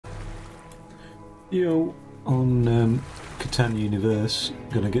Yo, on Catan Universe,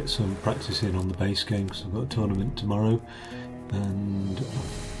 going to get some practice in on the base game because I've got a tournament tomorrow, and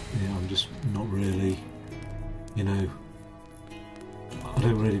yeah, I'm just not really, you know, I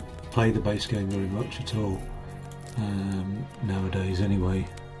don't really play the base game very much at all nowadays. Anyway,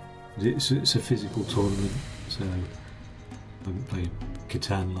 it's a physical tournament, so I haven't played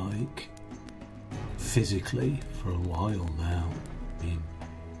Catan like physically for a while now. I mean,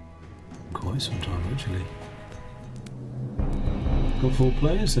 quite some time actually. Got 4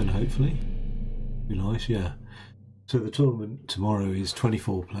 players then, hopefully. Be nice, yeah. So the tournament tomorrow is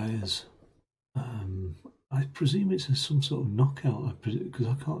 24 players. I presume it's some sort of knockout, because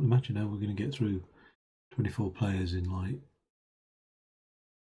I can't imagine how we're going to get through 24 players in like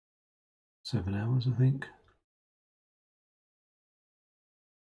 7 hours, I think.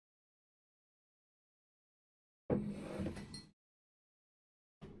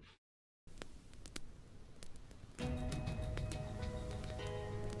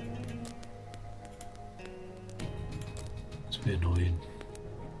 It's a bit annoying.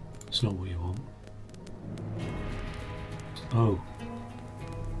 It's not what you want. Oh.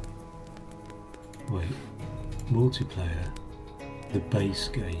 Wait. Multiplayer. The base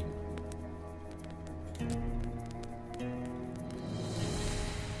game.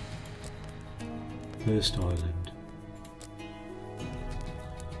 First island.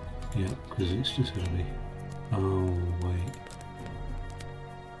 Yeah, because it's just going to be... Oh, wait.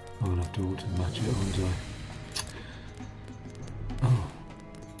 I'm going to have to auto-match it, aren't I? Oh.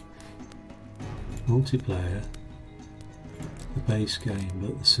 Multiplayer. The base game,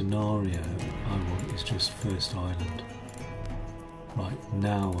 but the scenario I want is just first island. Right,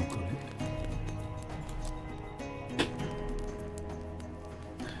 now I've got it.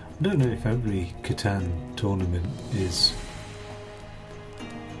 I don't know if every Catan tournament is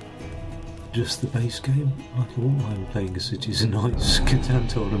just the base game. Like, I wouldn't mind playing a Cities and Knights Catan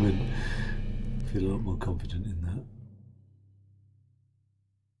tournament. I feel a lot more confident in that.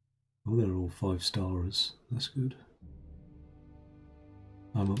 Oh, they're all 5-starers. That's good.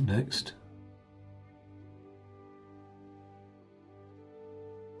 I'm up next.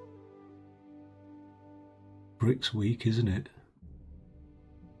 Bricks week, isn't it?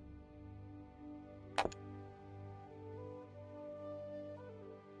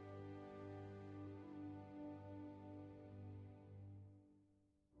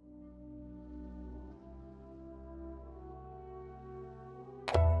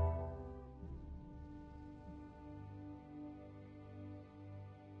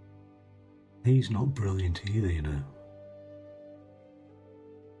 He's not brilliant either, you know.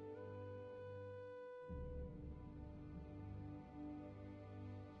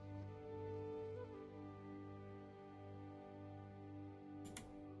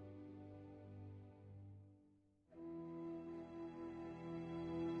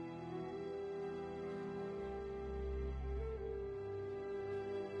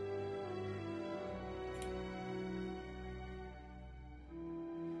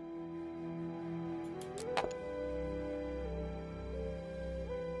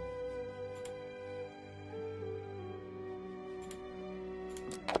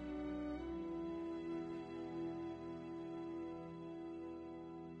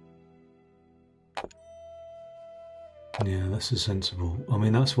 Yeah, that's a sensible. I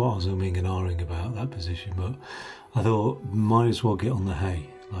mean, that's what I was umming and ahhing about, that position, but I thought might as well get on the hay.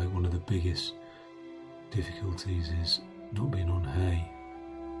 Like, one of the biggest difficulties is not being on hay.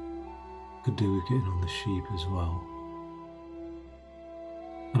 Could do with getting on the sheep as well.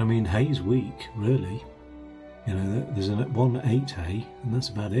 And I mean, hay's weak, really. You know, there's one 8 hay, and that's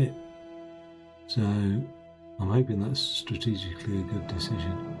about it. So I'm hoping that's strategically a good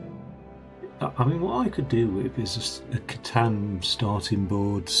decision. I mean, what I could do with is a Catan starting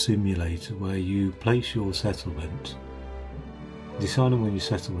board simulator where you place your settlement, decide on where your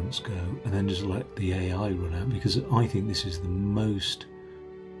settlements go, and then just let the AI run out, because I think this is the most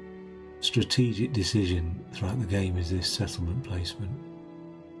strategic decision throughout the game, is this settlement placement.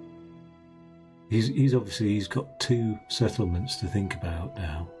 He's obviously got 2 settlements to think about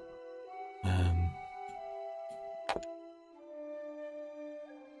now.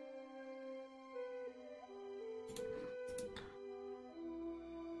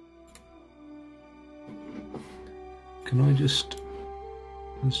 Can I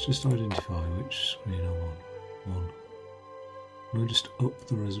let's just identify which screen I'm on. Can I just up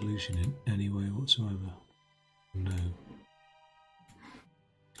the resolution in any way whatsoever? No.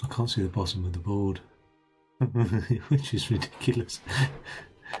 I can't see the bottom of the board, which is ridiculous.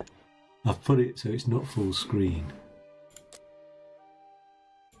 I've put it so it's not full screen.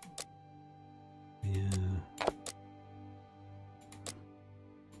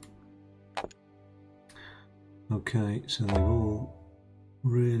 Okay, so they've all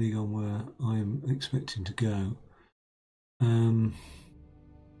really gone where I'm expecting to go.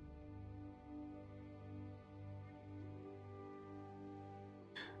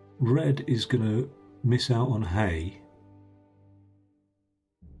 Red is going to miss out on hay.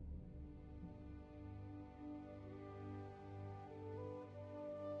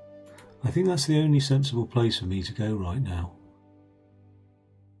 I think that's the only sensible place for me to go right now.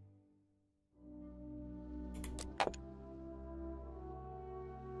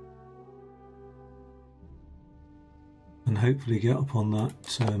 And hopefully get up on that.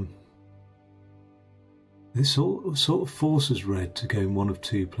 This sort of forces Red to go in one of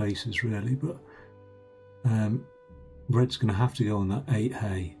two places, really, but Red's going to have to go on that 8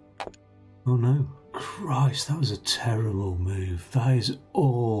 hay. Oh no. Christ, that was a terrible move. That is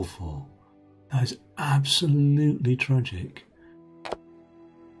awful. That is absolutely tragic.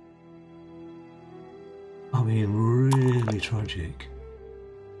 I mean, really tragic.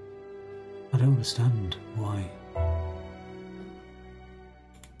 I don't understand why.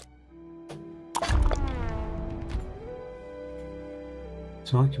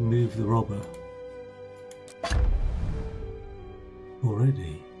 So I can move the robber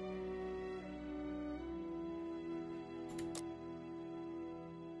already.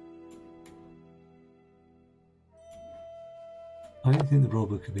 I don't think the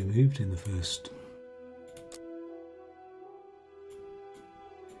robber could be moved in the first.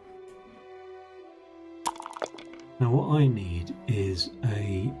 Now what I need is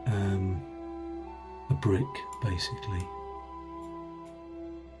a brick, basically.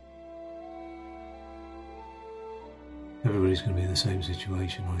 Everybody's going to be in the same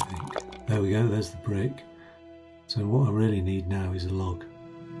situation, I think. There we go, there's the brick. So what I really need now is a log.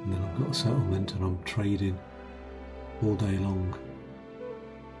 And then I've got a settlement and I'm trading all day long.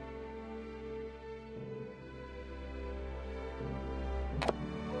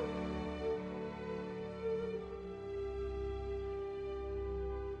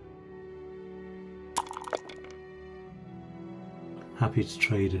 Happy to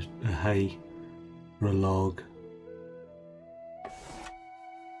trade a hay for a log.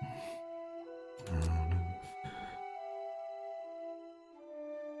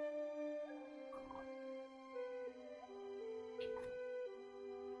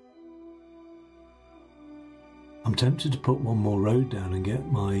 I'm tempted to put one more road down and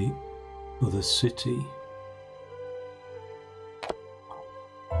get my other city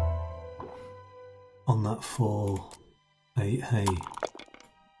on that 4-8 hay.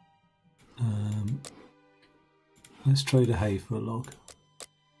 Let's trade a hay for a log.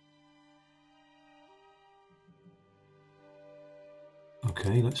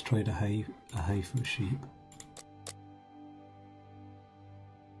 Okay, let's trade a hay for a sheep.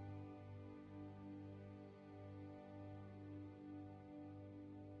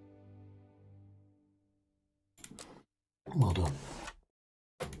 Well done.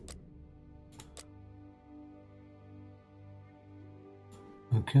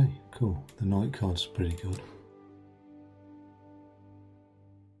 Okay, cool. The night card's pretty good.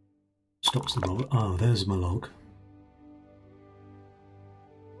 Stops the robber. Oh, there's my log.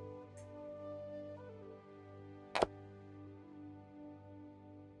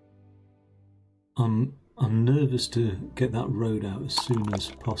 I'm nervous to get that road out as soon as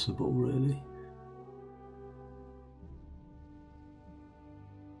possible, really.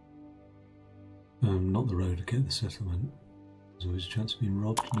 Not the road to get the settlement. There's always a chance of being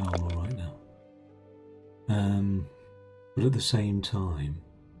robbed. No, I'm alright now. But at the same time,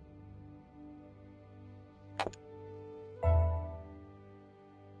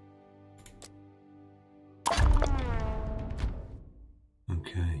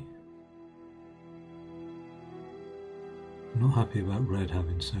 okay. I'm not happy about Red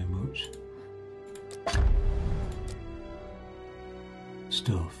having so much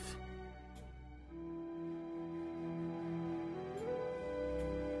stuff.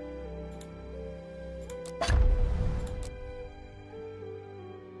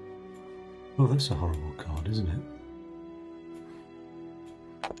 Oh, that's a horrible card, isn't it?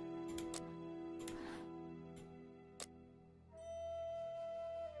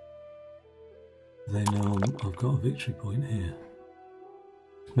 They know I've got a victory point here.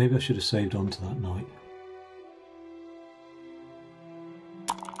 Maybe I should have saved on to that knight.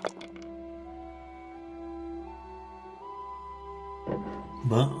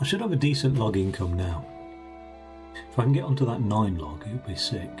 But I should have a decent log income now. If I can get onto that 9 log, it would be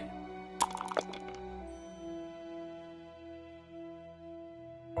sick.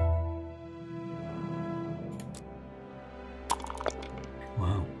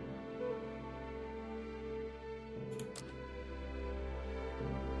 Wow.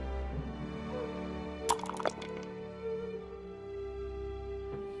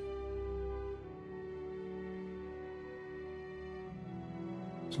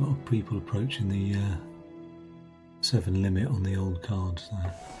 There's a lot of people approaching the 7 limit on the old cards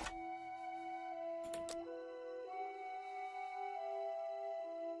there.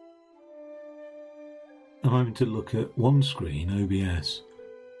 I'm having to look at one screen, OBS,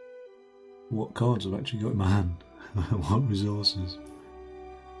 what cards I've actually got in my hand, what resources.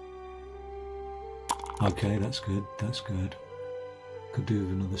 Okay, that's good, that's good. Could do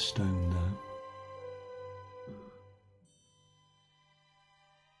with another stone though.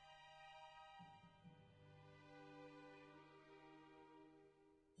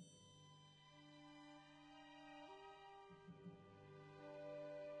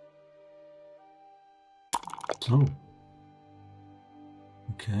 So,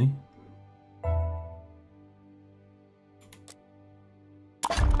 okay.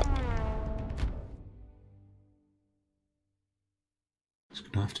 It's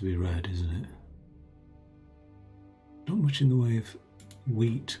going to have to be red, isn't it? Not much in the way of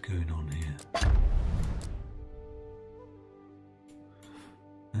wheat going on here.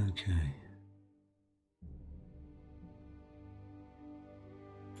 Okay.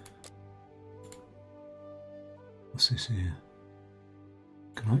 What's this here?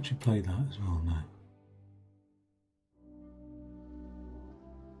 Can I actually play that as well? No.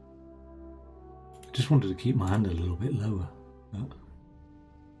 I just wanted to keep my hand a little bit lower. But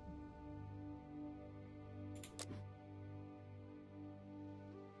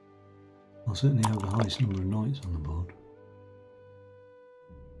I'll certainly have the highest number of knights on the board.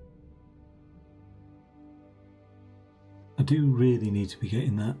 I do really need to be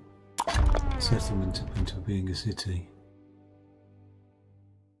getting that settlement up into being a city.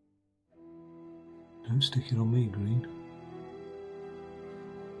 Don't stick it on me, green.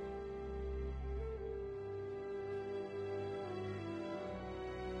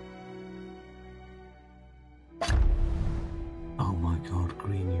 Oh my god,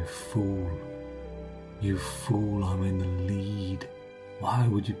 green, you fool. You fool, I'm in the lead. Why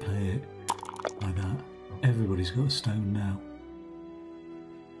would you play it like that? Everybody's got a stone now.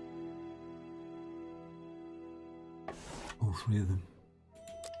 All 3 of them.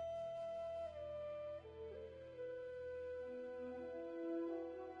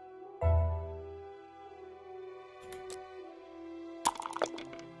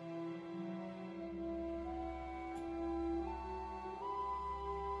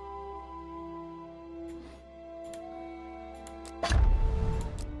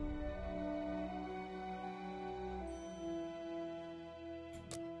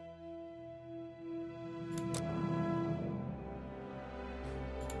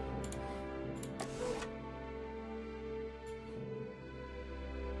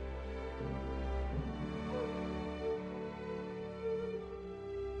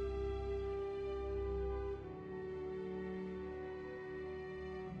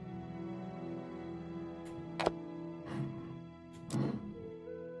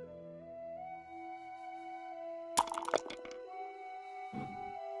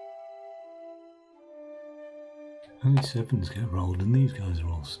 Only 7s get rolled, and these guys are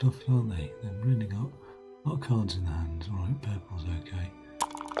all stuffed, aren't they? They've really got a lot of cards in their hands. Alright, purple's okay.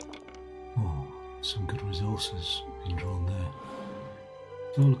 Oh, some good resources being drawn there.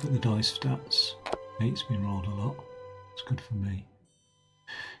 So look at the dice stats. 8's been rolled a lot. It's good for me.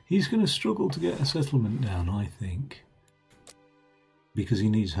 He's going to struggle to get a settlement down, I think. Because he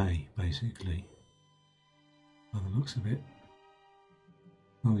needs hay, basically. By the looks of it.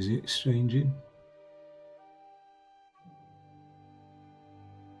 Oh, is he exchanging?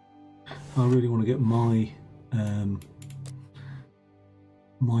 I really want to get my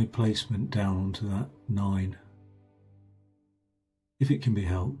my placement down onto that 9. If it can be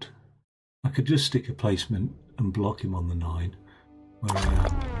helped. I could just stick a placement and block him on the 9 where I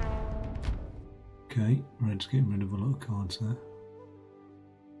am. Okay, red's getting rid of a lot of cards there.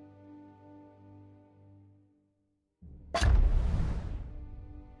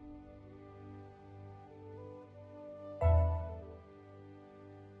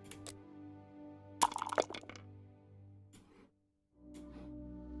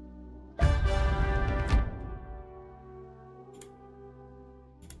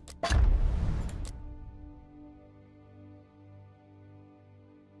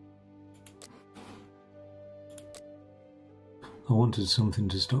 I wanted something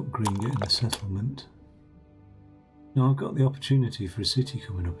to stop green getting a settlement. Now I've got the opportunity for a city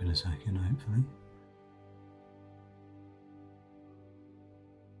coming up in a second, hopefully.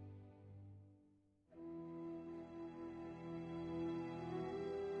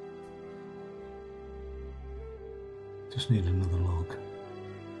 Just need another log.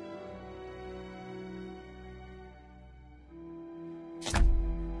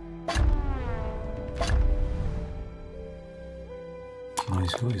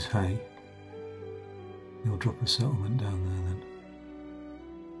 got his hay. He'll drop a settlement down there then.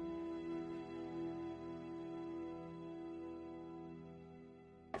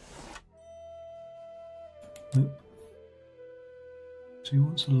 Nope. So he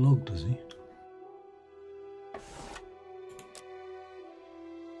wants a log, does he?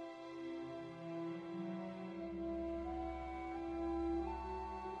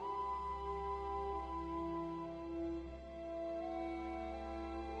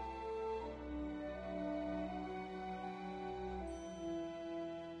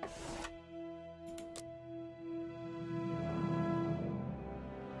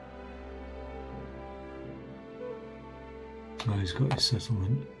 Oh, he's got his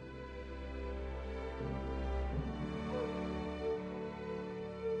settlement.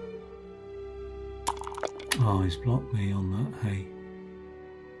 Oh, he's blocked me on that hay.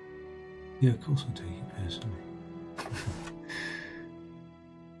 Yeah, of course I take it personally.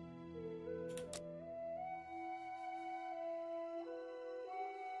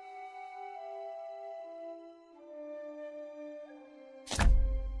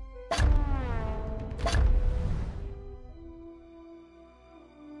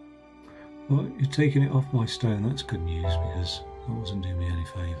 Well, you're taking it off my stone, that's good news because that wasn't doing me any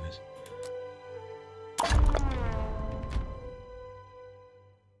favours.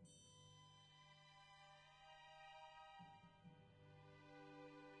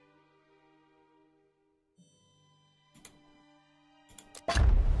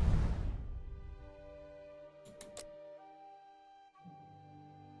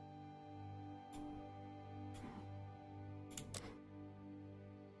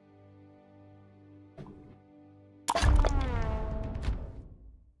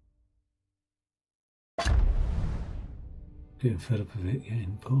 Getting fed up of it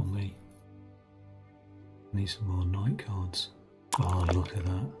getting put on me. Need some more night cards. Oh, look at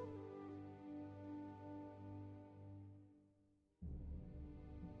that.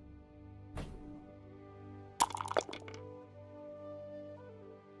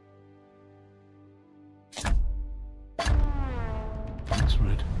 That's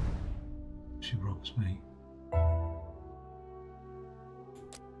red. She robs me.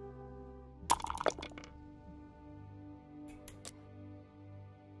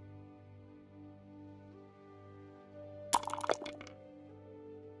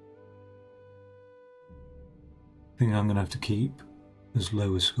 I think I'm going to have to keep as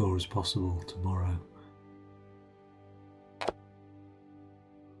low a score as possible tomorrow.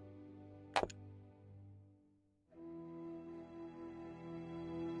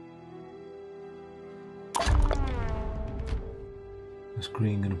 Is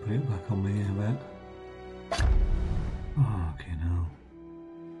green going to put it back on me, I bet? Oh, okay, no.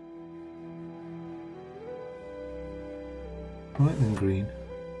 Right then, green.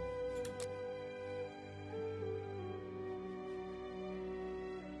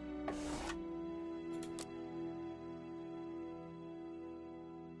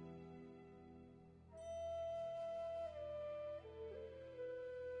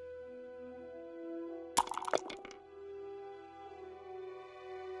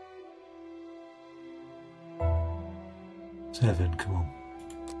 Seven, come on.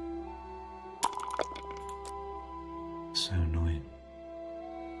 So annoying.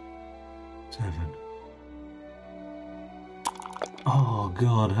 Seven. Oh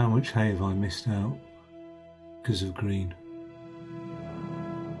God, how much hay have I missed out because of green?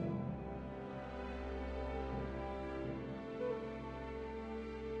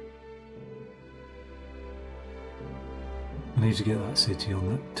 I need to get that city on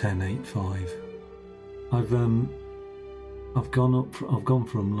that 10.85. I've gone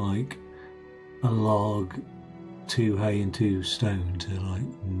from like a log, 2 hay and 2 stone to like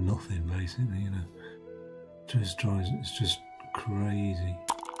nothing basically, you know. It's just crazy.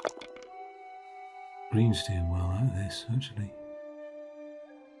 Green's doing well out of this actually.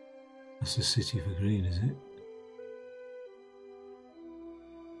 That's the city for green, is it?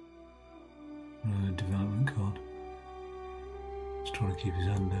 Development card. Just trying to keep his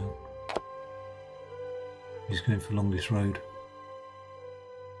hand down. He's going for longest road.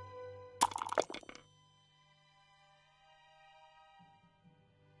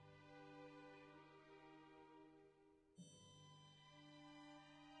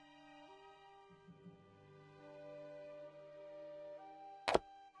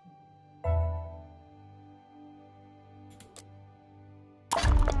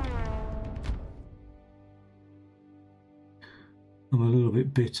 I'm a little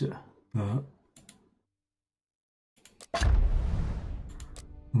bit bitter, but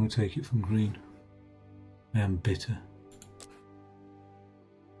I'm going to take it from green. I am bitter.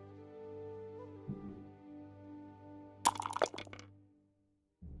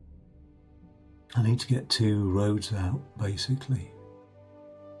 I need to get 2 roads out, basically.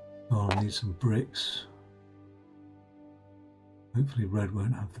 Oh, I'll need some bricks. Hopefully red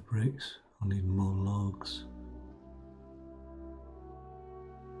won't have the bricks. I'll need more logs.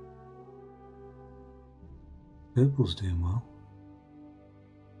 Purple's doing well.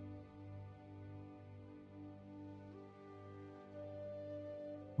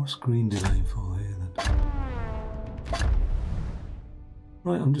 What's green delaying for here then?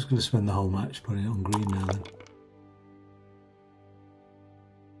 Right, I'm just going to spend the whole match putting it on green now then.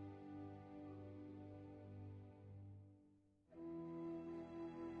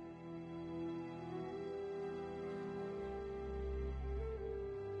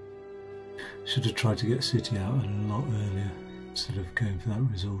 Should have tried to get city out a lot earlier instead of going for that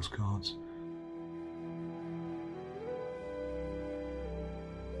resource cards.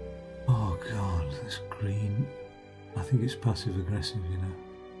 Oh god, this green, I think it's passive aggressive, you know.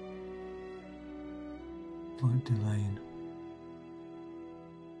 Like delaying.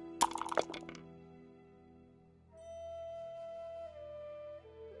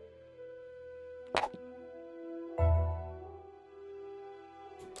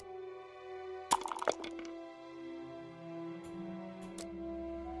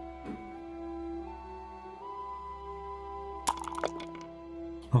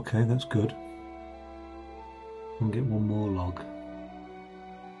 Okay, that's good. I can get 1 more log.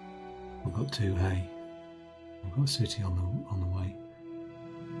 I've got 2 hay. I've got a city on the way.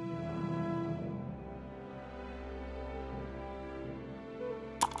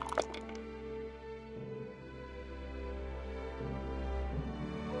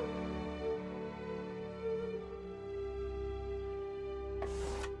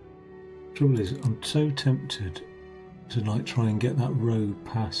 Trouble is, I'm so tempted to like try and get that road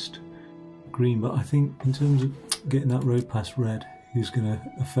past green, but I think in terms of getting that road past red is going to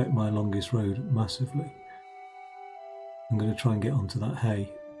affect my longest road massively. I'm going to try and get onto that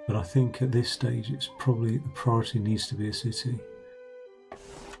hay, but I think at this stage it's probably the priority needs to be a city.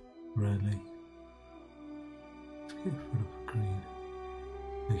 Really. Let's get rid of green.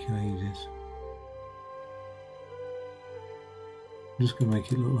 Taking ages. I'm just going to make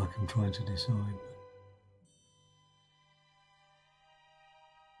it look like I'm trying to decide.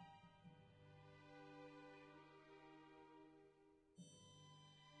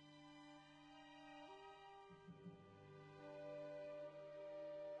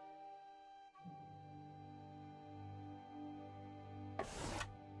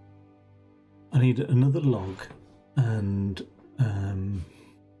 I need another log and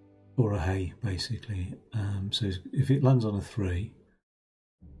or a hay basically. So if it lands on a 3,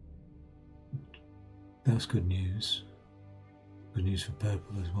 that's good news. Good news for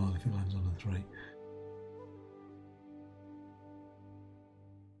purple as well if it lands on a 3.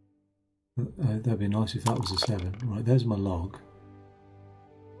 That'd be nice if that was a 7. Right, there's my log.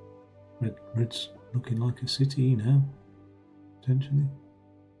 Red's looking like a city now, potentially.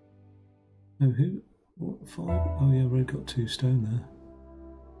 No, who? What, 5? Oh yeah, red got 2 stone there.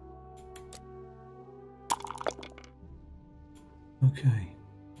 Okay.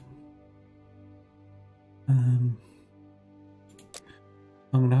 I'm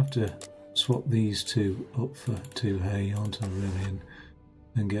going to have to swap these 2 up for 2 hay, aren't I, really,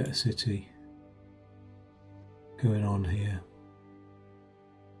 and get a city going on here.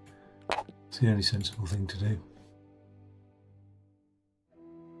 It's the only sensible thing to do.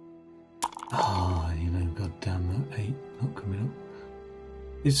 Ah, you know, god damn that 8 not coming up.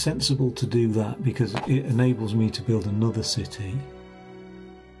 It's sensible to do that because it enables me to build another city.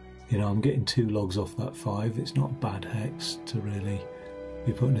 You know, I'm getting 2 logs off that 5. It's not a bad hex to really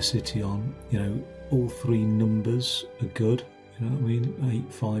be putting a city on. You know, all 3 numbers are good. You know what I mean?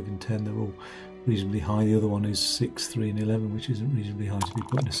 8, 5 and 10, they're all reasonably high. The other one is 6, 3 and 11, which isn't reasonably high to be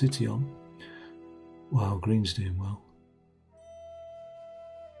putting a city on. Wow, green's doing well.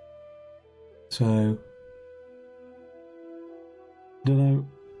 So, don't know,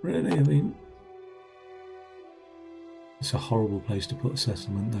 really, I mean, it's a horrible place to put a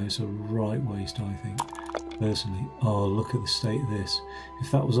settlement though. It's a right waste, I think, personally. Oh, look at the state of this.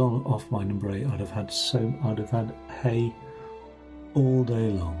 If that was on off my number 8, I'd have had hay all day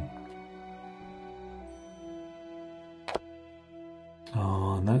long.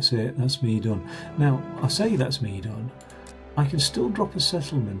 Oh, and that's it, that's me done. Now, I say that's me done. I can still drop a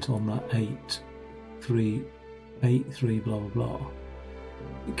settlement on that 8, 3, blah, blah, blah.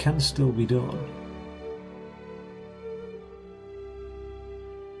 It can still be done.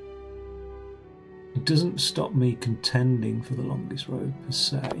 It doesn't stop me contending for the longest road, per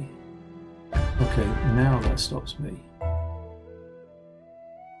se. Okay, now that stops me.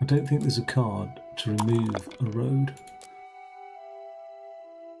 I don't think there's a card to remove a road.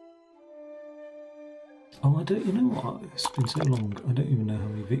 Oh, I don't, you know what? It's been so long, I don't even know how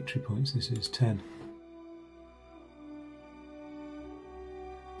many victory points this is. 10.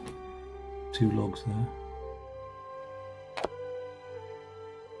 2 logs there.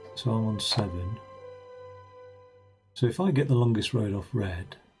 So I'm on 7. So if I get the longest road off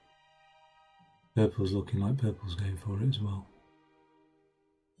red, purple's looking like purple's going for it as well.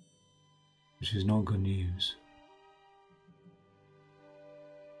 Which is not good news.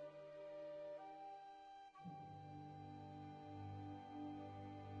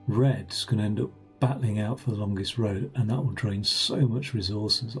 Red's going to end up battling out for the longest road, and that will drain so much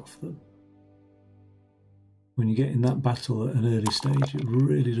resources off them. When you get in that battle at an early stage, it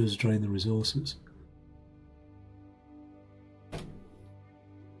really does drain the resources.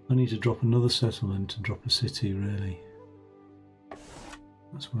 I need to drop another settlement and drop a city, really.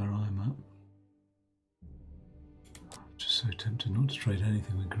 That's where I'm at. I'm just so tempted not to trade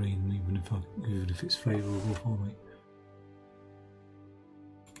anything with green, even if it's favourable for me.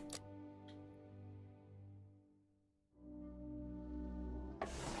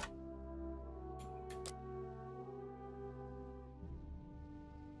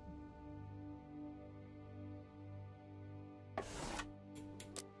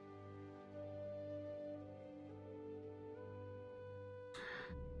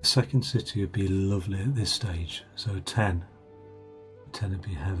 The second city would be lovely at this stage, so 10. 10 would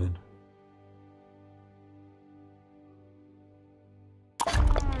be heaven.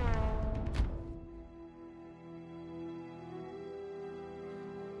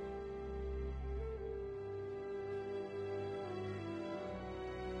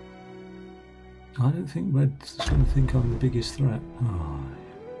 I don't think Red's going to think I'm the biggest threat. Oh.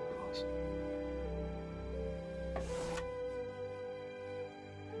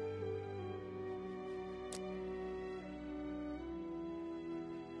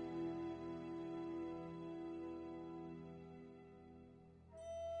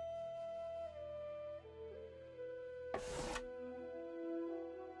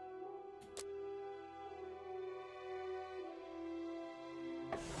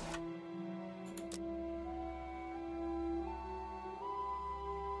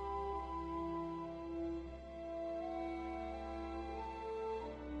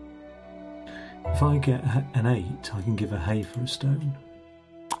 If I get an 8, I can give a hay for a stone.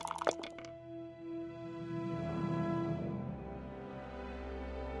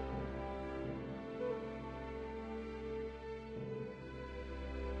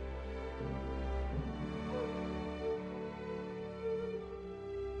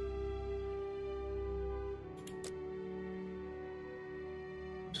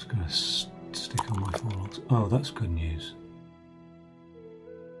 Just going to stick on my 4 logs. Oh, that's good news.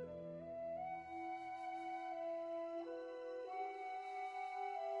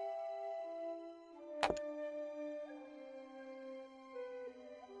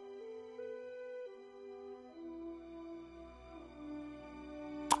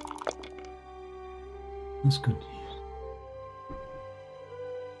 That's good news.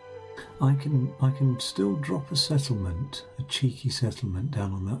 I can still drop a settlement, a cheeky settlement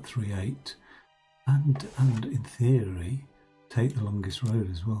down on that 3-8, and in theory take the longest road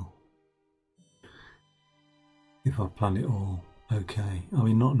as well. If I plan it all okay. I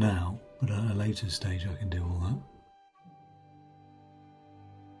mean, not now, but at a later stage I can do all that.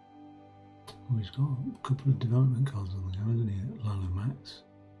 Oh, he's got a couple of development cards on the go, hasn't he? Lalo Max.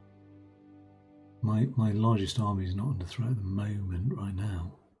 My largest army is not under threat at the moment right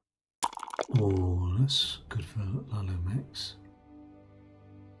now. Oh, that's good for Lalo Max.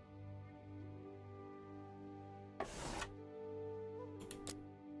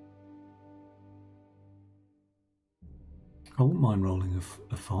 I wouldn't mind rolling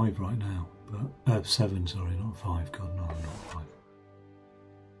a 5 right now, but 7, sorry, not 5. God, no, not 5.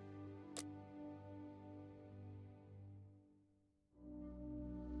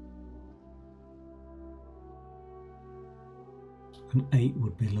 An 8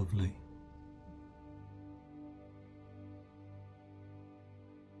 would be lovely.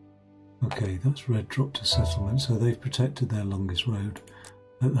 Okay, that's red dropped to settlement, so they've protected their longest road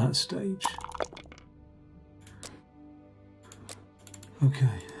at that stage.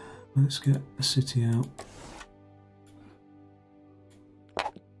 Okay, let's get a city out.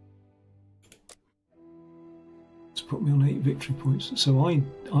 It's put me on 8 victory points, so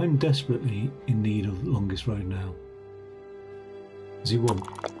I'm desperately in need of longest road now. Has he won?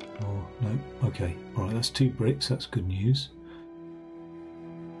 Oh, no. Okay. Alright, that's 2 bricks. That's good news.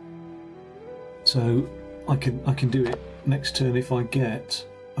 So I can do it next turn if I get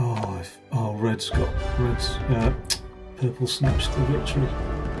Oh, red's purple snatched the victory.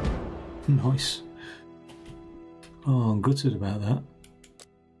 Nice. Oh, I'm gutted about that.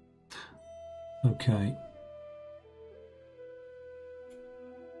 Okay.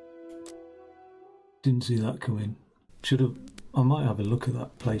 Didn't see that coming. I might have a look at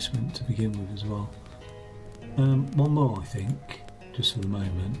that placement to begin with as well. One more, I think, just for the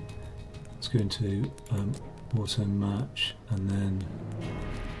moment. Let's go into auto match and then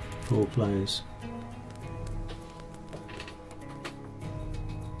 4 players.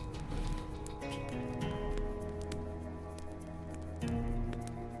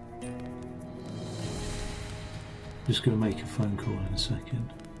 Just going to make a phone call in a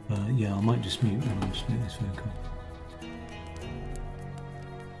second. Yeah, I might just mute and I'll just make this phone call.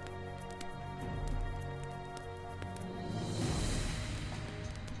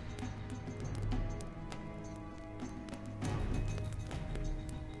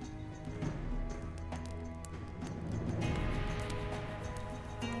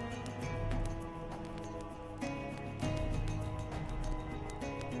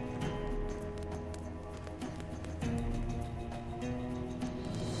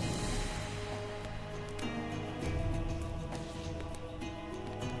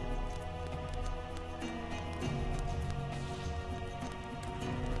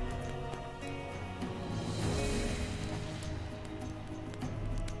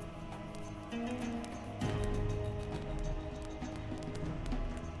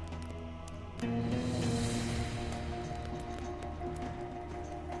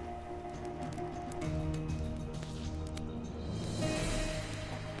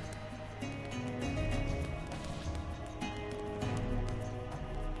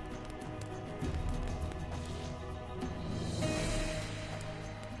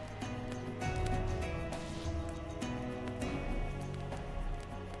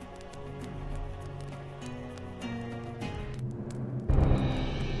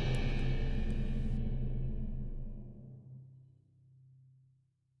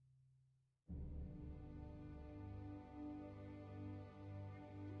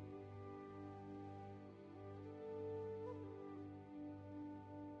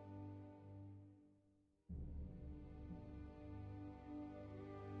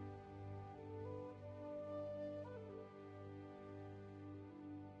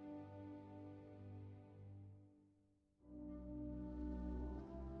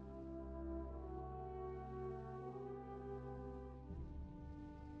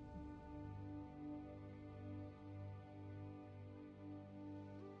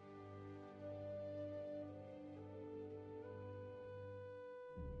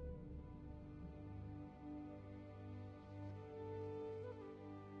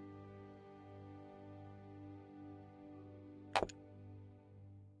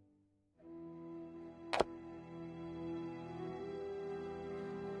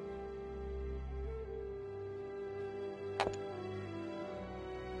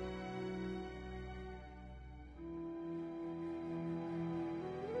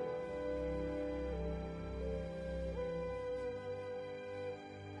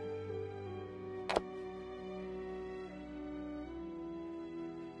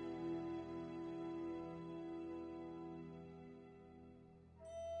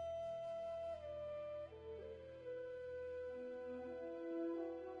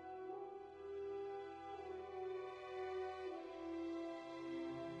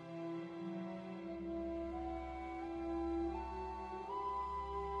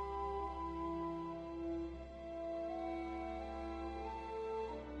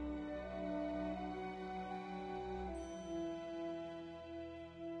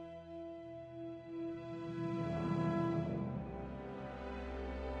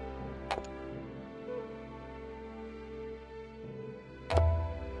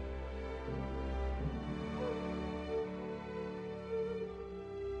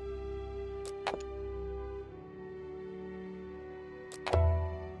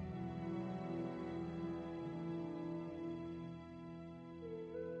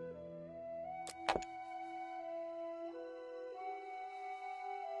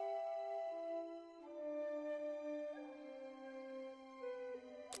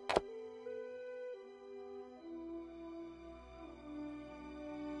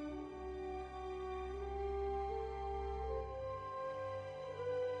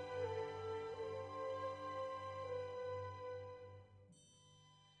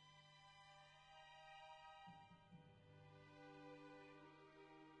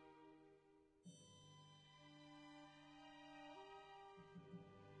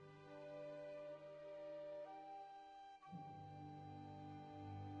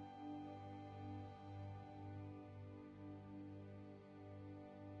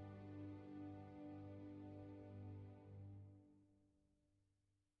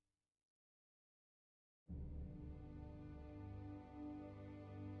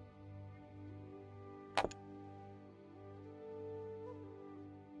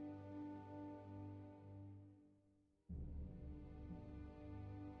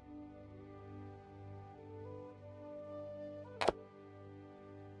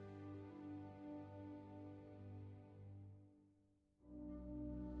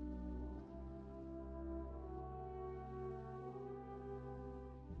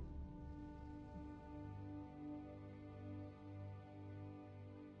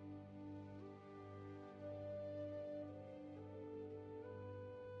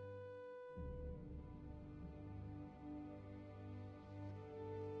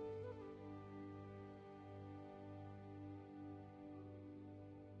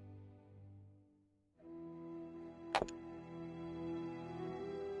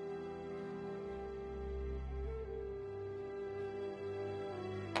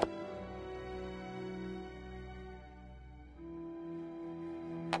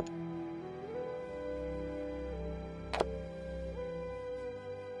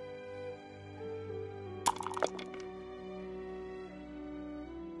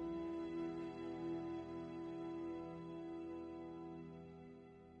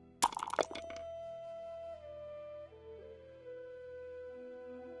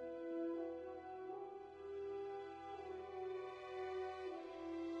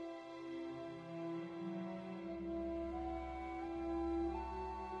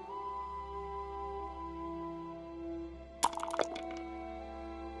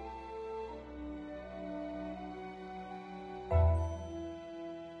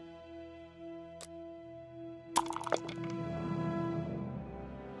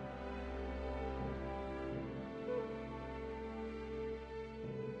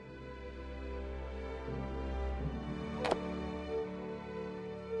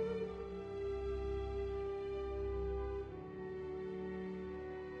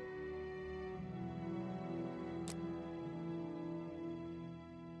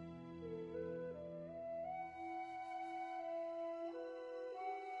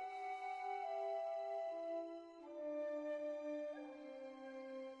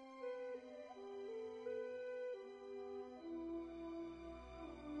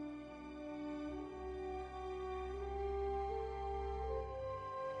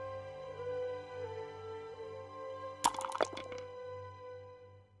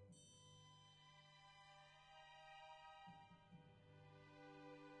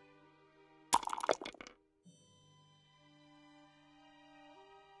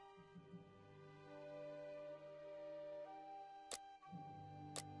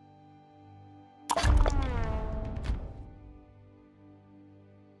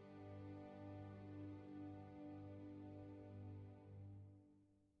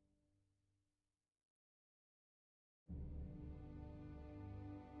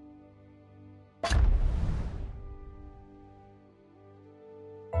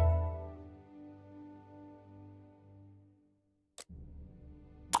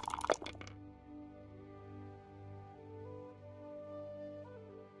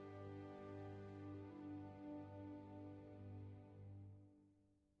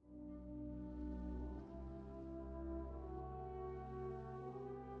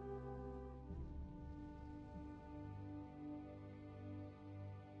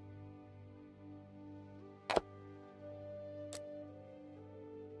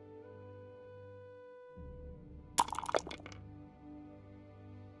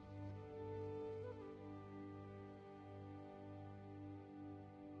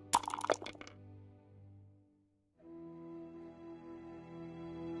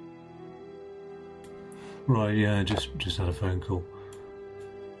 Right, yeah, just had a phone call.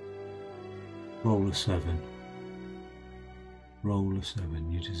 Roll a 7. Roll a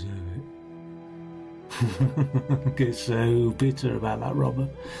 7, you deserve it. I get so bitter about that robber.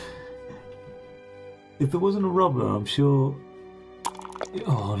 If there wasn't a robber, I'm sure...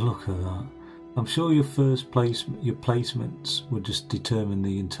 Oh, look at that. I'm sure your placements would just determine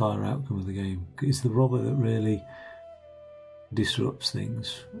the entire outcome of the game. It's the robber that really disrupts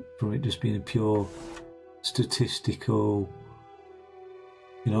things, from it just being a pure statistical,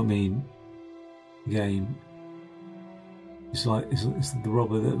 you know what I mean, game. It's like it's the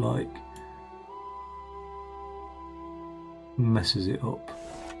robber that like messes it up.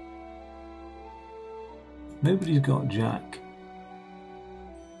 Nobody's got Jack.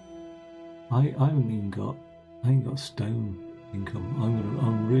 I ain't got stone income.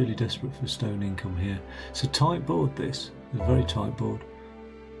 I'm really desperate for stone income here. It's a tight board, this. It's a very tight board.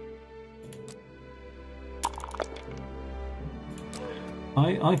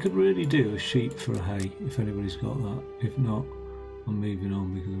 I could really do a sheep for a hay if anybody's got that. If not, I'm moving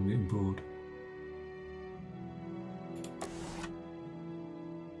on because I'm getting bored.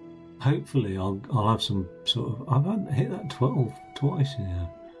 Hopefully I'll have some sort of... I've had hit that 12 twice in here,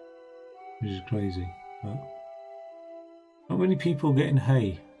 which is crazy. But not many people getting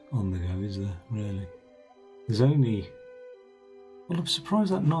hay on the go, is there, really? There's only... Well, I'm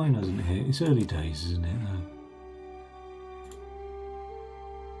surprised that 9 hasn't hit. It's early days, isn't it?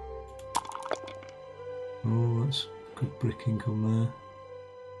 Oh, that's good brick income there.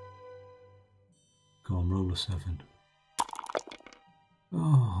 Go on, roll a 7.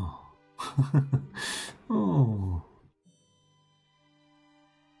 Oh. Oh.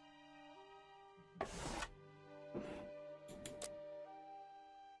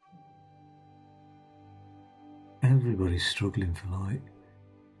 Everybody's struggling for like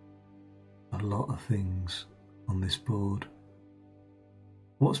a lot of things on this board.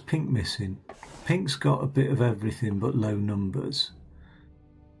 What's pink missing? Pink's got a bit of everything but low numbers.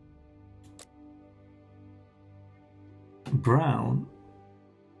 Brown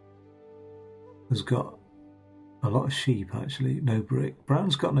has got a lot of sheep, actually. No brick.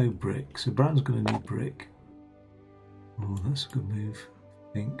 Brown's got no brick, so Brown's going to need brick. Oh, that's a good move.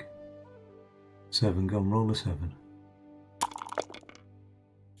 Pink. 7, go on, roll a 7.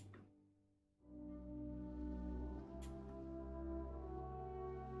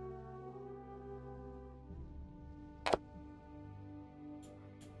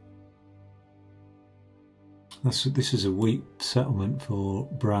 This is a weak settlement for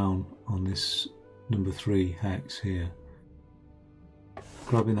Brown on this number 3 hex here.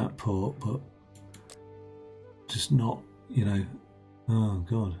 Grabbing that port, but just not, you know. Oh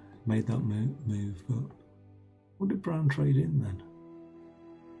God, made that move. But what did Brown trade in then?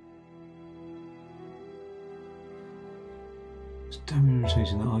 It's damn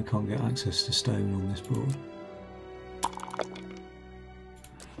irritating that I can't get access to stone on this board.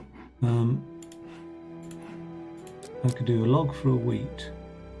 I could do a log for a wheat.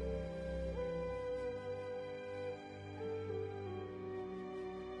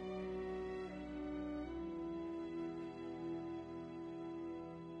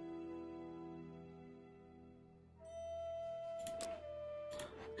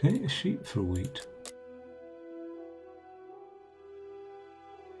 Okay, a sheep for a wheat.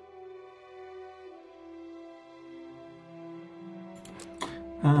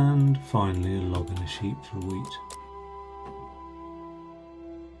 And finally a log and a sheep for a wheat.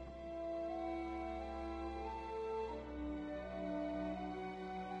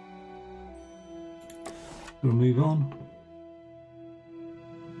 We'll move on.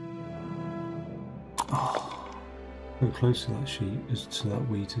 Oh, go close to that sheep, to that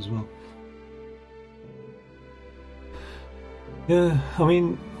wheat as well. Yeah, I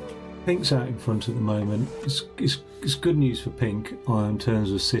mean, Pink's out in front at the moment. It's good news for Pink in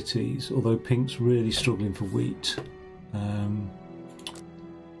terms of cities, although Pink's really struggling for wheat.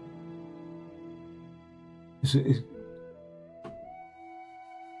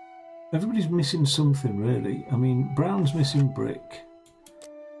 Everybody's missing something, really. I mean, Brown's missing brick.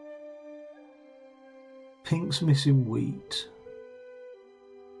 Pink's missing wheat.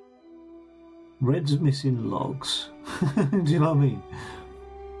 Red's missing logs. Do you know what I mean?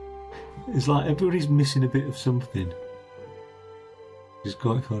 It's like everybody's missing a bit of something. It's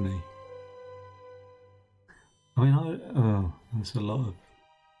quite funny. I mean, that's a lot of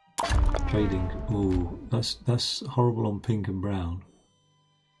trading. Oh, that's horrible on Pink and Brown.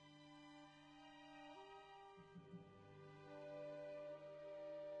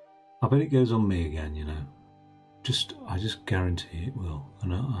 I bet it goes on me again, you know. I just guarantee it will.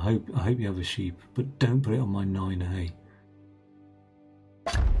 And I hope you have a sheep, but don't put it on my 9A.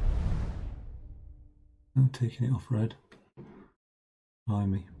 I'm taking it off red.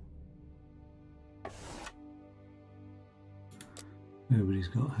 Blimey. Nobody's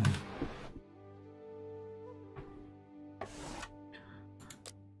got hay.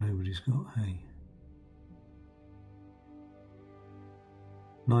 Nobody's got hay.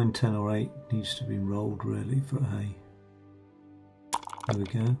 9, 10 or 8 needs to be rolled really for hay. There we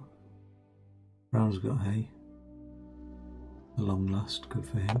go. Brown's got hay. At long last, good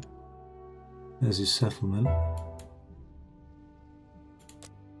for him. There's his settlement.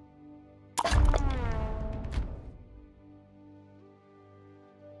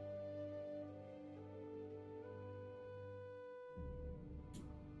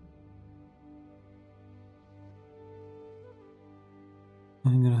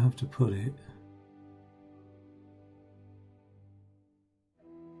 I'm going to have to put it.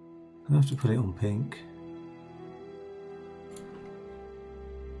 I'm going to have to put it on pink.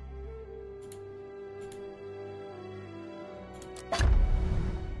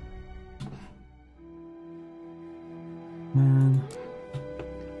 Man.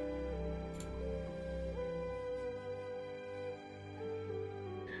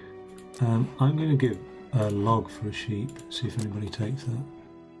 I'm going to give a log for a sheep, see if anybody takes that.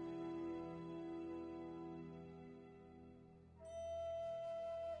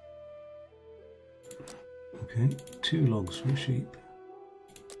 Okay, 2 logs for a sheep.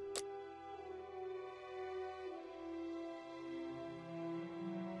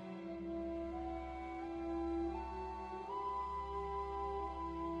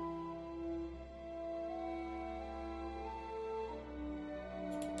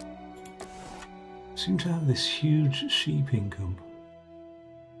 Seem to have this huge sheep income.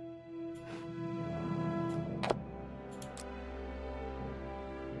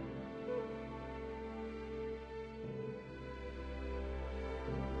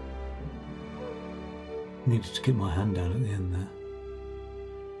 Needed to get my hand down at the end there.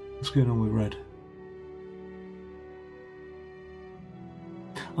 What's going on with red?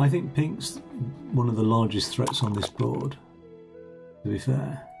 I think pink's one of the largest threats on this board, to be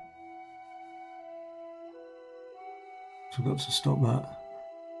fair. Forgot to stop that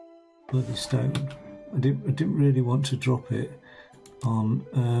bloody stone. I didn't really want to drop it on.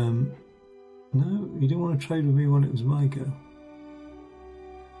 No, you didn't want to trade with me when it was my go,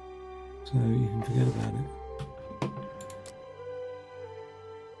 so you can forget about it.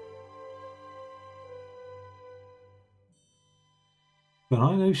 But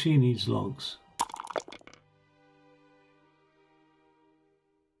I know she needs logs.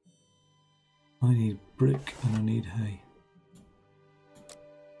 I need brick and I need hay.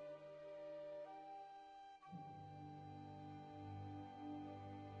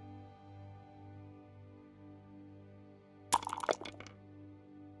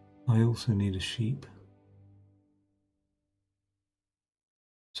 I also need a sheep.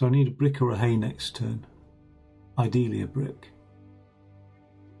 So I need a brick or a hay next turn. Ideally a brick.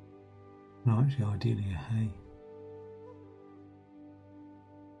 No, actually ideally a hay.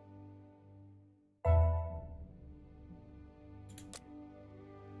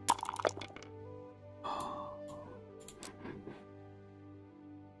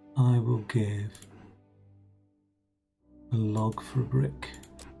 I will give a log for a brick.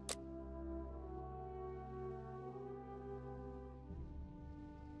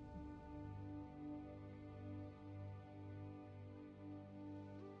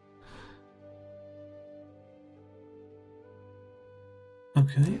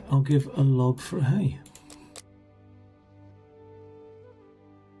 Okay, I'll give a log for a hay.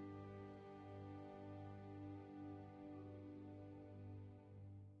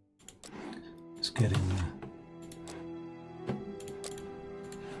 Let's get in there.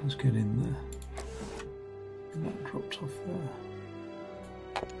 Let's get in there. That dropped off there.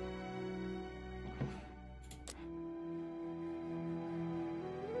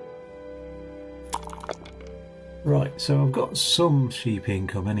 Right, so I've got some sheep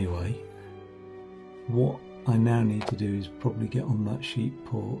income anyway. What I now need to do is probably get on that sheep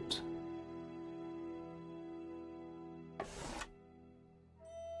port.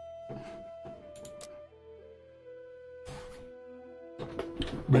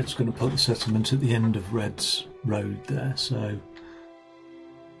 Red's going to put the settlement at the end of Red's road there, so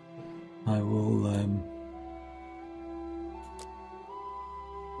I will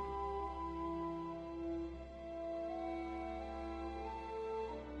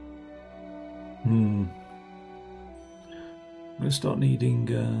I'm going to start needing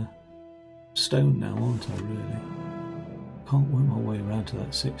stone now, aren't I, really? Can't work my way around to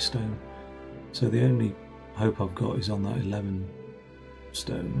that 6 stone. So the only hope I've got is on that 11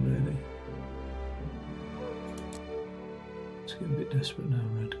 stone, really. It's getting a bit desperate now,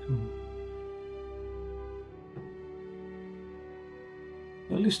 red. Come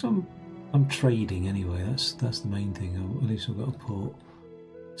on. At least I'm trading anyway. That's the main thing. At least I've got a port.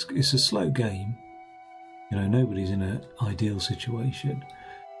 It's a slow game. You know, nobody's in an ideal situation,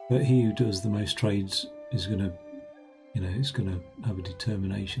 but he who does the most trades is going to, you know, it's going to have a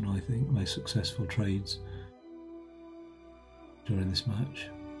determination. I think most successful trades during this match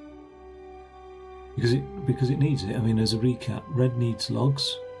because it needs it. I mean, as a recap, red needs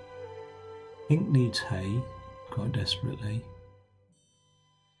logs, pink needs hay quite desperately.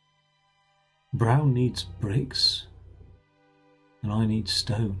 Brown needs bricks, and I need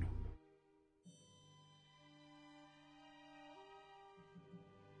stone.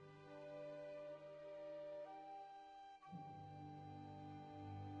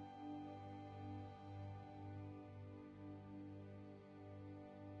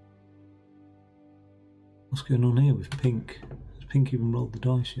 What's going on here with pink? Has pink even rolled the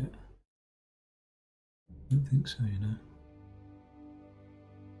dice yet? I don't think so, you know.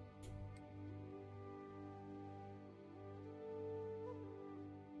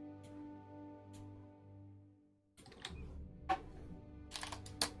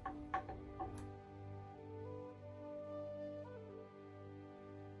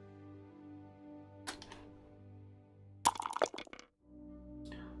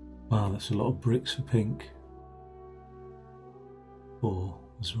 Wow, that's a lot of bricks for pink. 4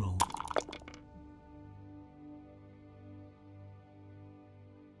 was rolled.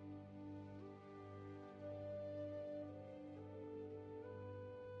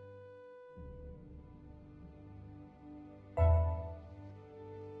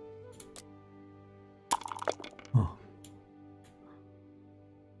 Oh.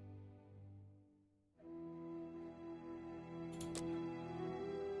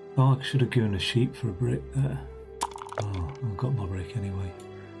 Oh, I should have given a sheep for a brick there. Oh, I've got my brick anyway.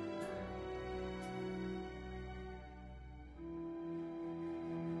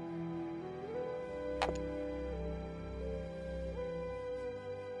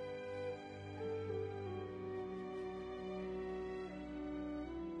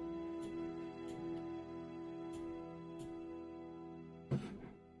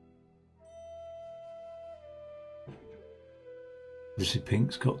 Obviously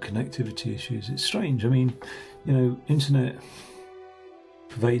pink's got connectivity issues. It's strange. I mean, you know, internet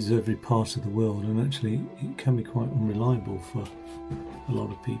pervades every part of the world, and actually it can be quite unreliable for a lot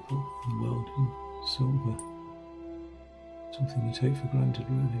of people in the world. It's sort of something you take for granted,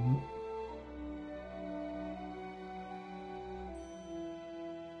 really.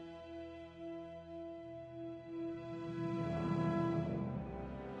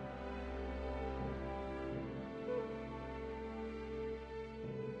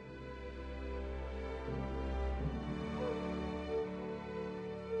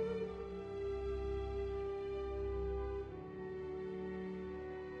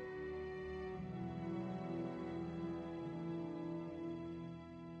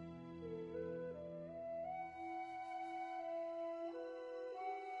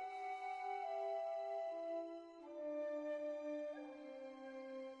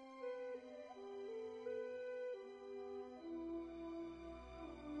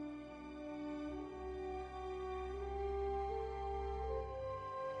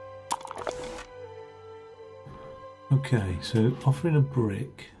 But okay, so offering a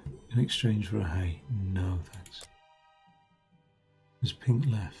brick in exchange for a hay. No, thanks. There's pink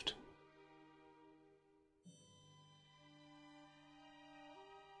left.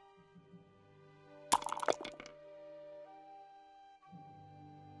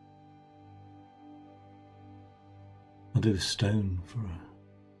 I'll do the stone for a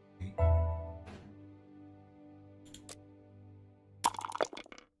hay.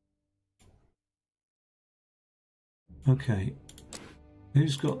 Okay,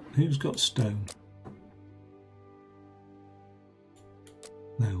 who's got stone?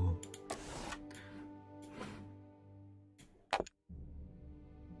 No one.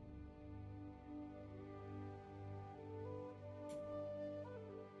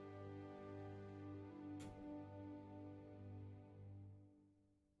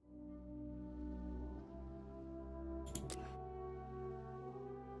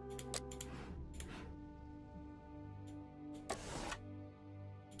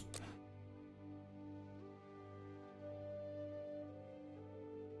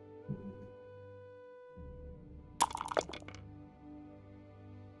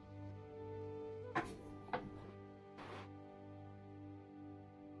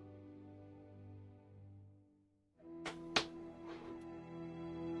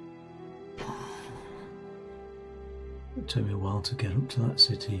 It took me a while to get up to that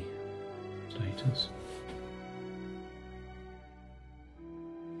city status.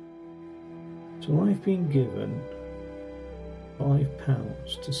 So I've been given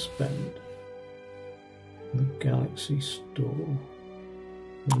 £5 to spend in the Galaxy store.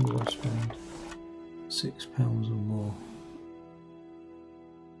 When will I spend £6 or more?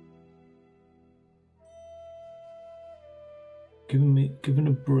 Given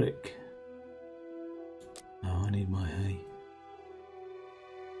a brick. Oh, I need my hay.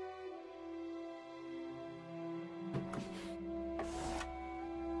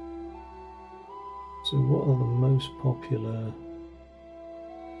 So what are the most popular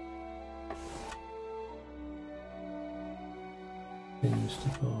things to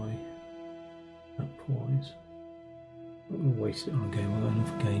buy app-wise? I'm not going to waste it on a game, I've got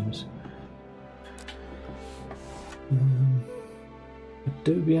enough games.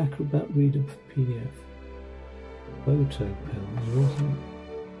 Adobe Acrobat Reader for PDF. Photo pills, wasn't it?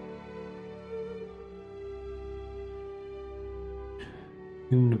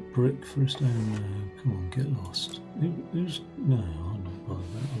 Given a brick for a stone? No, come on, get lost. Who's... No, I'm not bothered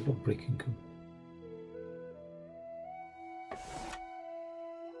about that. I've got brick income.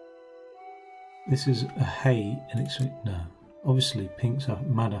 This is a hay and it's... No. Obviously pink's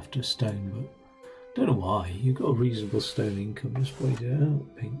mad after a stone, but don't know why. You've got a reasonable stone income, just wait it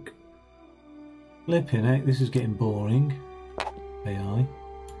out, pink. Flipping heck, this is getting boring. AI.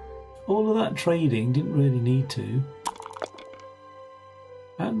 All of that trading didn't really need to.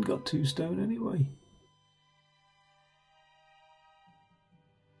 And got 2 stone anyway.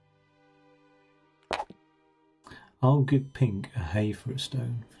 I'll give pink a hay for a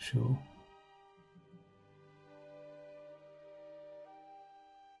stone for sure.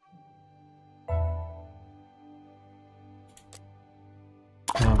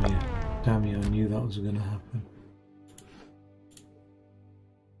 Damn you, I knew that was going to happen.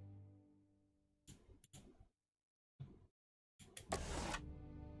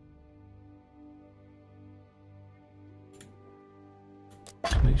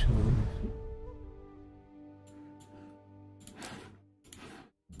 Just make sure that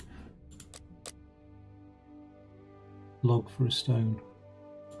log for a stone.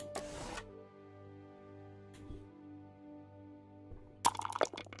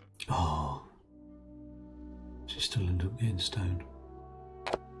 Oh, she still ended up getting stone.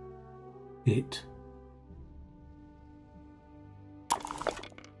 It.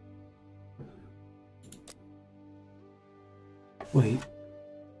 Wait.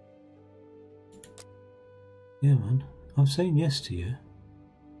 Yeah, man. I'm saying yes to you.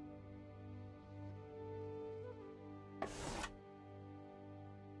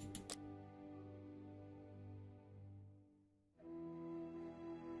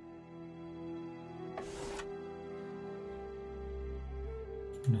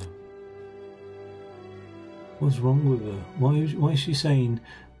 No. What's wrong with her? Why is she saying?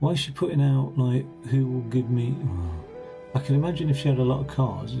 Why is she putting out like who will give me? Oh. I can imagine if she had a lot of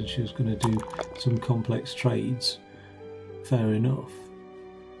cars and she was going to do some complex trades. Fair enough.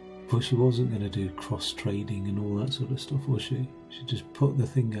 But she wasn't going to do cross trading and all that sort of stuff, was she? She just put the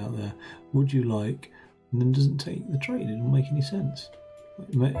thing out there. Would you like? And then doesn't take the trade. It doesn't make any sense.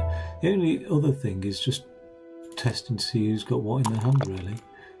 The only other thing is just testing to see who's got what in their hand, really.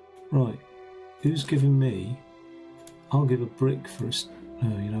 Right, who's giving me? I'll give a brick for a...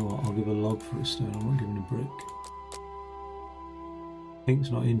 No, you know what? I'll give a log for a stone. I'm not giving a brick.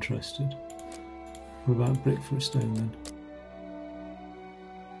 Pink's not interested. What about a brick for a stone then?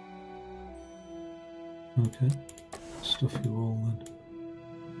 Okay. Stuff you all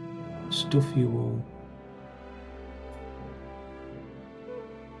then. Stuff you all.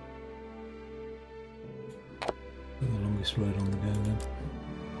 The longest road on the go then.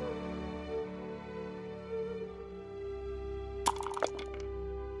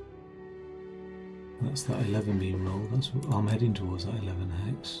 That's that 11 being rolled. That's what I'm heading towards, that 11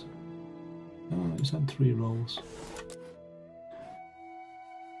 hex. Oh, it's had 3 rolls.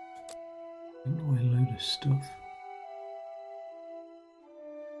 Annoy a load of stuff.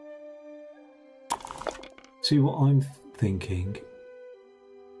 See what I'm thinking?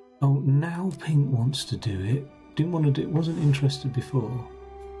 Oh, now Pink wants to do it. Didn't want to do it, wasn't interested before.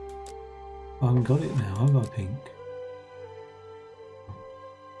 I haven't got it now, have I, Pink?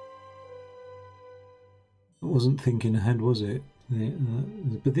 I wasn't thinking ahead, was it?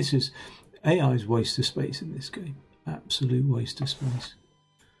 But this is... AI's waste of space in this game. Absolute waste of space.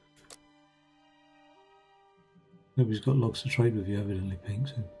 Nobody's got logs to trade with you, evidently, Pink,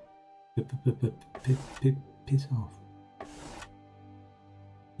 so... Piss off.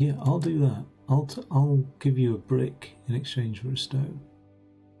 Yeah, I'll do that. I'll give you a brick in exchange for a stone.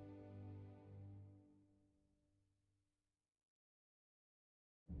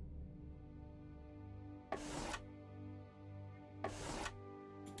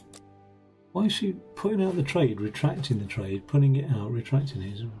 Why is she putting out the trade, retracting the trade, putting it out, retracting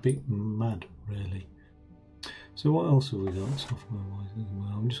it? It's a bit mad, really. So what else have we got software-wise? Well,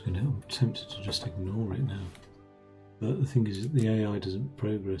 I'm tempted to just ignore it now. But the thing is that the AI doesn't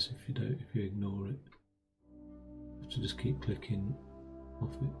progress if you ignore it. You have to just keep clicking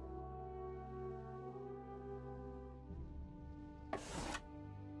off it.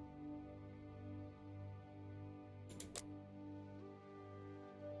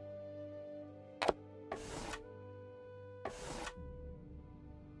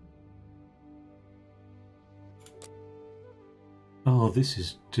 Oh, this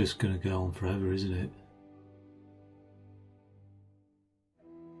is just going to go on forever, isn't it?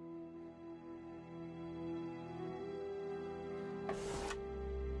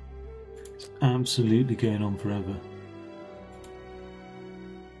 It's absolutely going on forever.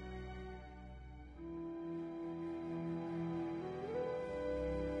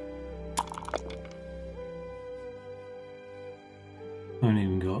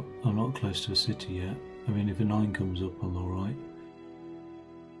 I'm not close to a city yet. I mean, if a 9 comes up, I'm alright.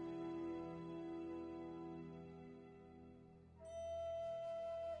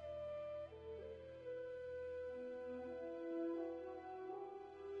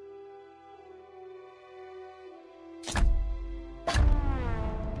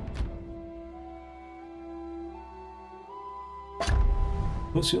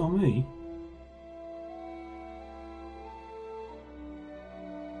 What's it on me?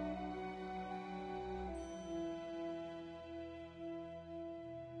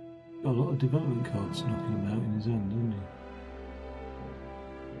 Got a lot of development cards knocking about in his hand, doesn't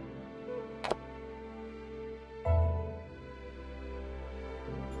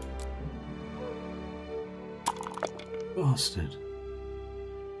he? Bastard.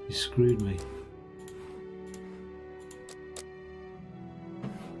 He screwed me.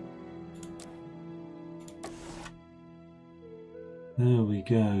 There we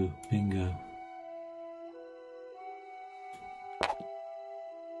go. Bingo.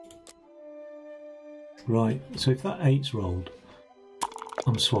 Right, so if that 8's rolled,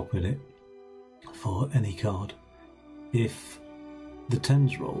 I'm swapping it for any card. If the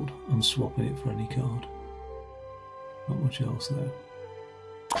 10's rolled, I'm swapping it for any card. Not much else though.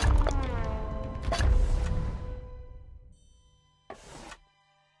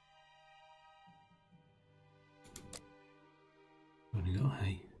 Only got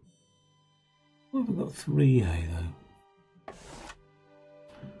hay. Why have I got 3 hay though?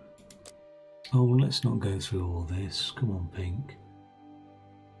 Oh, let's not go through all this. Come on, Pink.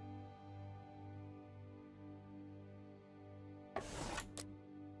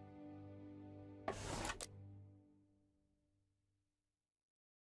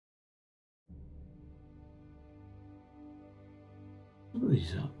 What are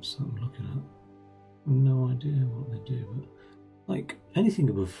these apps that I'm looking at? I have no idea what they do, but like anything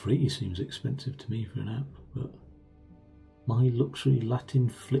above 3 seems expensive to me for an app. But my luxury Latin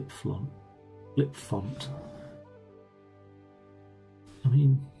flip font. I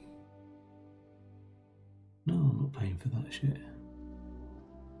mean, no, I'm not paying for that shit.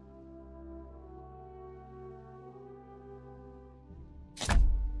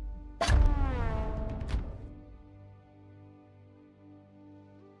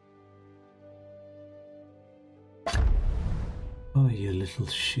 Oh, you little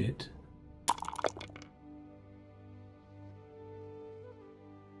shit.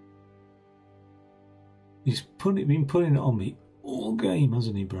 He's been putting it on me all game,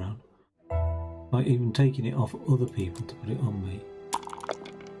 hasn't he, Brown? Like even taking it off other people to put it on me.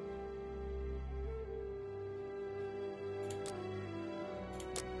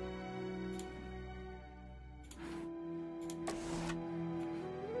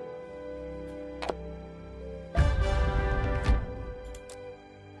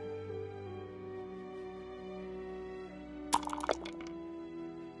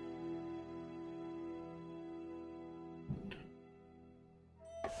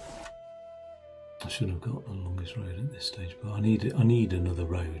 I should have got the longest road at this stage, but I need another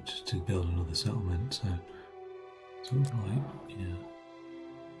road to build another settlement, so sort of like, yeah.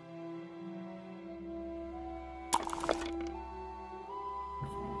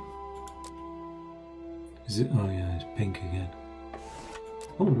 Is it? Oh yeah, it's pink again.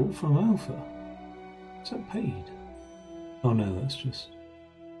 Oh, what from Alpha? Is that paid? Oh no, that's just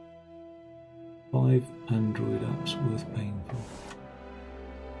 5 Android apps worth paying for.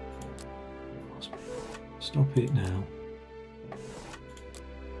 Stop it now.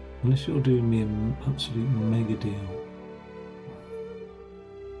 Unless you're doing me an absolute mega deal.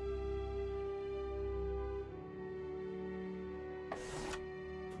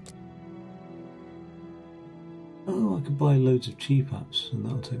 Oh, I could buy loads of cheap apps and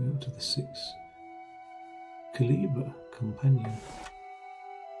that'll take me up to the 6 Calibra companion.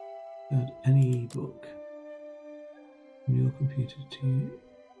 Add any ebook from your computer to you.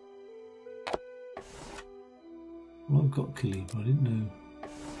 Well, I've got Calibra. I didn't know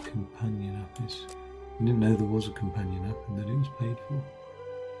companion app is. I didn't know there was a companion app and that it was paid for.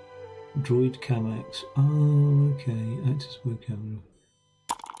 Droid Cam X. Oh, okay. Access web camera.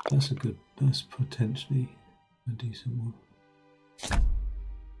 That's a good. That's potentially a decent one.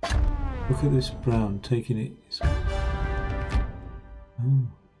 Look at this brown taking it. Oh,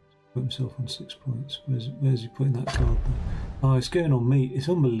 put himself on 6 points. Where's he putting that card there? Oh, it's going on me. It's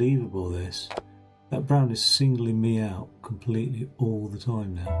unbelievable. This. That brown is singling me out completely all the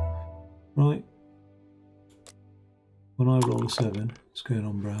time now. Right. When I roll a 7, it's going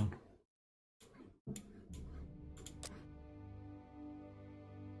on brown.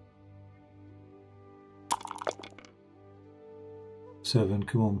 Seven,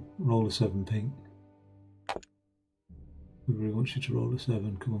 come on, roll a 7, pink. Everybody wants you to roll a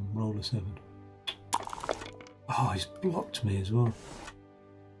 7, come on, roll a 7. Oh, he's blocked me as well.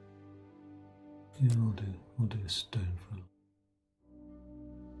 Yeah, I'll do a stone for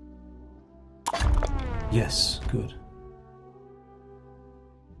a... Yes, good.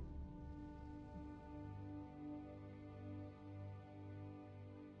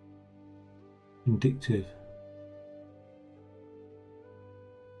 Vindictive.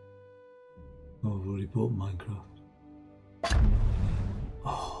 Oh, I've already bought Minecraft.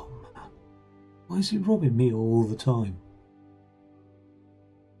 Oh man, why is it robbing me all the time?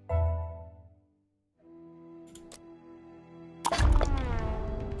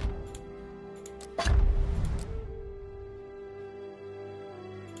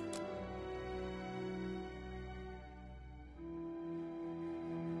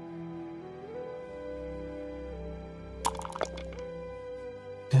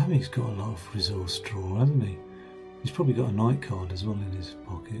 Damn, he's got a lot of resource draw, hasn't he? He's probably got a night card as well in his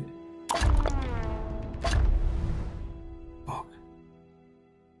pocket. Fuck.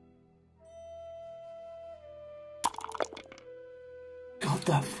 God,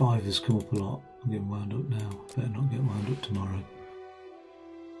 that 5 has come up a lot. I'm getting wound up now. Better not get wound up tomorrow.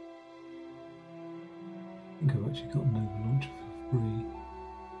 I think I've actually got an Nova Launcher for free.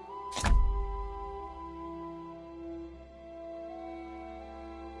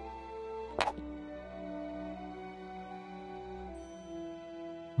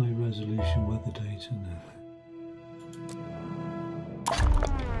 High resolution weather data now.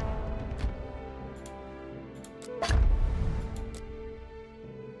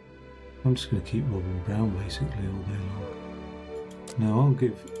 I'm just going to keep robbing brown basically all day long. Now I'll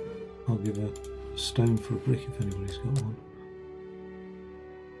give a stone for a brick if anybody's got one.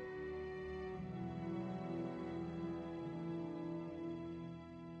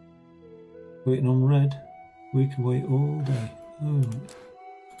 Waiting on red. We can wait all day. Oh.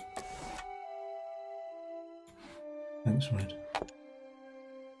 Thanks, red.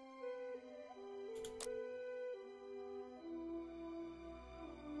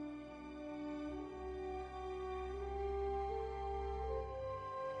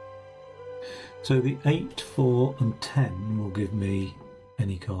 So the 8, 4 and 10 will give me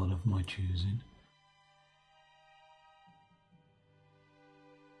any card of my choosing.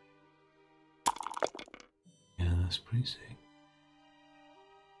 Yeah, that's pretty sick.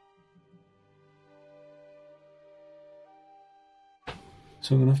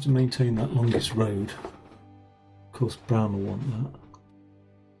 So I'm going to have to maintain that longest road. Of course, brown will want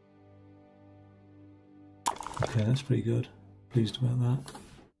that. Okay, that's pretty good. Pleased about that.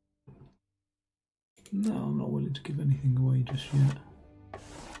 No, I'm not willing to give anything away just yet.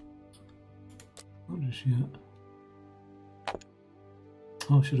 Not just yet.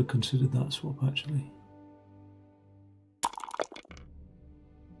 Oh, I should have considered that swap actually.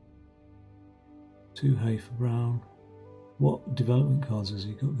 Two hay for brown. What development cards has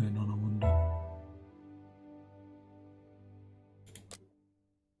he got going on, I wonder?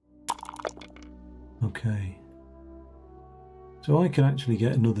 Okay. So I can actually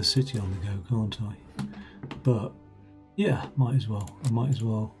get another city on the go, can't I? But, yeah, might as well. I might as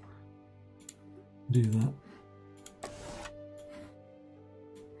well do that.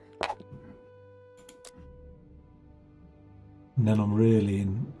 And then I'm really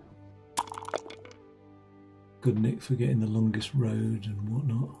in good nick for getting the longest road and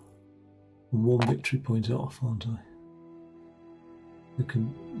whatnot. I'm 1 victory point off, aren't I?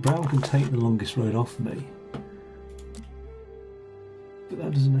 Brown can take the longest road off me, but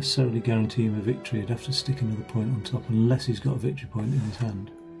that doesn't necessarily guarantee him a victory. He'd have to stick another point on top unless he's got a victory point in his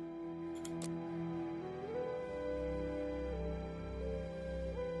hand.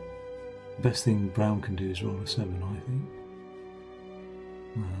 The best thing Brown can do is roll a 7, I think.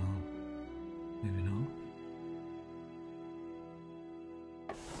 Well, maybe not.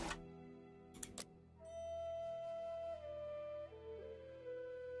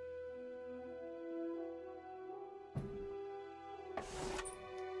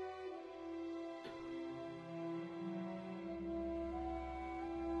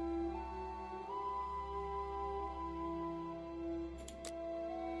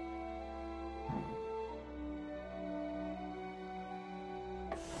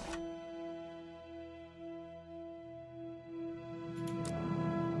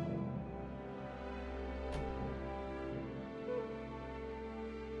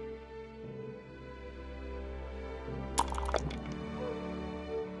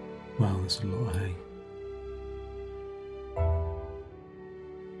 Wow, that's a lot of hay.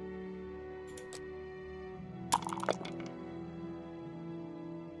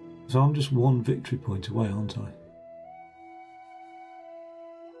 So I'm just 1 victory point away, aren't I?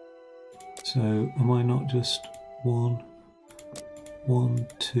 So am I not just 1, 1,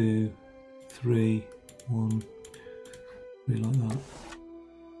 2, 3, 1, 3 like that?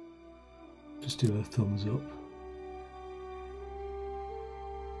 Just do a thumbs up.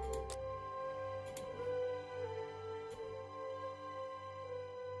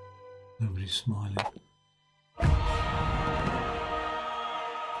 Nobody's smiling.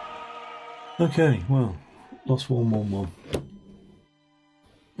 Okay, well, lost 1-1-1.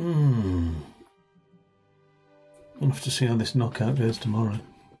 We'll have to see how this knockout goes tomorrow.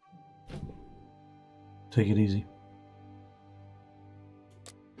 Take it easy.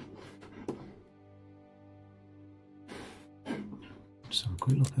 Just have a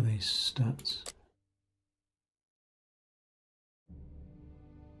quick look at these stats.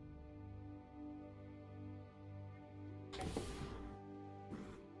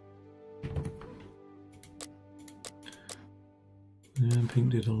 Yeah, Pink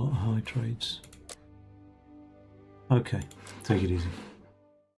did a lot of high trades. Okay, take it easy.